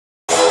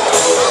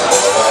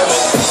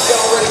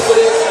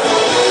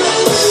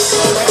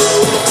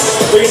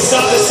We can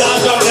start the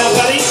sound drop now,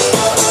 buddy.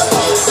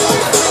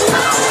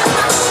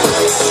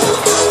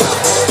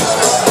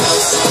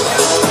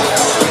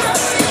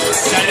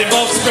 Okay, it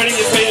involves spreading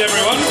your feet,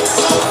 everyone.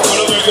 We're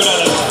not very good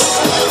at it.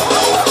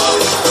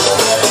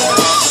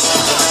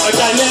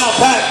 Okay, now,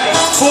 Pat,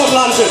 forward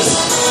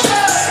lunges.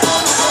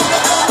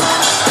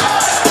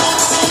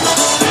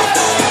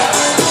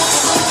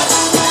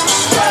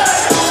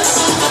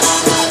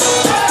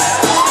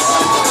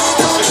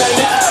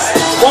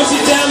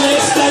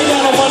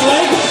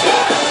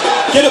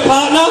 Get a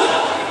partner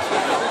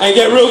and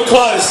get real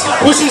close.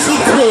 Push his hip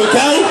through,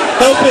 okay?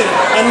 Help him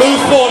and move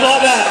forward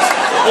like that.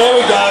 There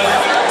we go.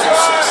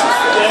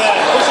 Yeah,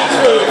 push it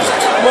through.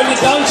 And when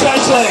you're done,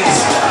 change legs.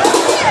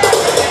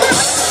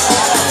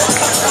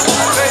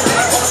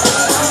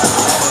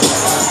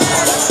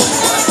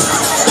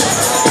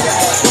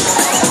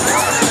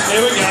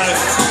 There we go.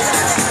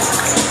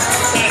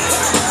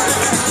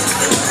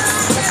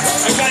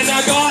 Okay,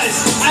 now guys,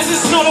 as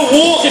it's not a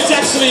walk, it's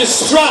actually a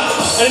strut,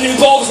 and it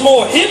involves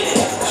more hip.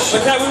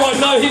 Okay, we want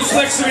no hip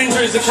flexor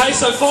injuries, okay?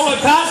 So follow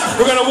Pat,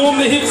 we're going to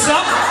warm the hips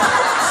up.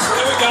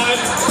 There we go.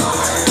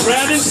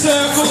 Round in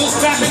circles,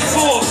 back and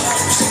forth.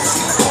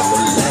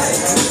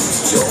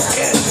 Here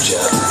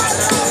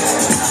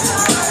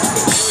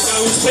we go,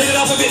 we'll speed it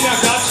up a bit now,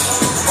 Coach.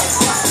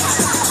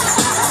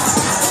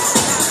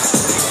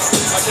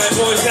 Okay,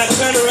 boys, now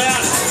turn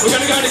around. We're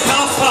going to go to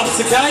calf pumps,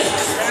 okay?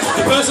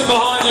 The person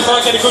behind you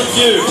might get a good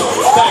view.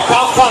 Okay,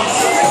 calf pumps.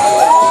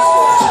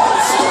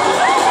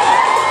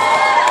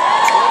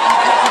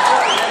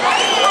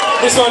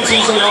 This one's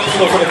usually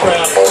optional for the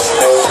crowd. There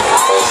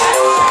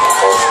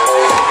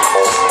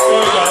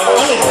we go.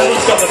 Only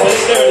Patty's got the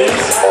beat. There it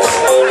is.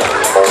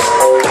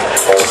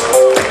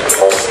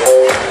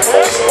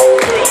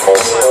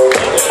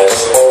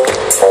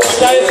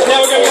 Okay, now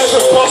we're going to go for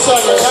a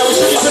crossover. Okay, we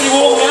should be pretty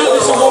warm now.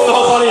 This will warm the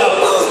whole body up.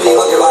 Be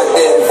looking like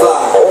that and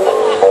fly.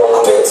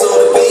 I'm into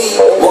the beat,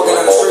 walking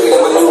down the street in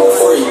my new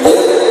free.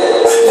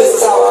 This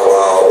is how I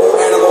roll.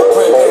 Animal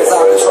print pants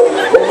out the tree.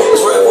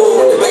 It's Red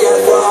Bull, the big ass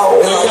flow.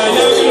 Okay,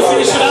 now we're going to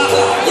finish it up.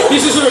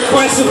 This is a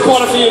request of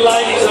quite a few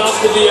ladies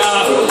after the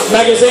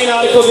magazine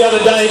article the other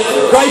day.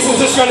 Grayson's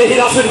just going to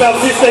hit us with about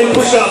 15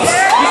 push-ups. Just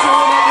to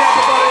warm up the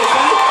upper body,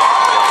 okay?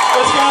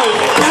 Let's go.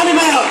 Count him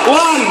out. 1,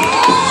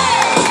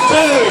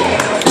 2,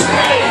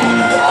 3,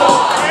 4,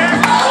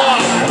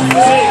 5,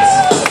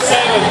 6,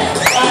 7,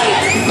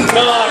 8,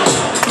 9,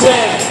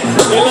 10,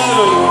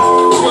 11,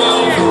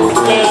 12,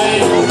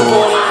 13,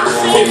 14,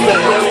 15.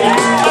 There we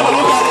go.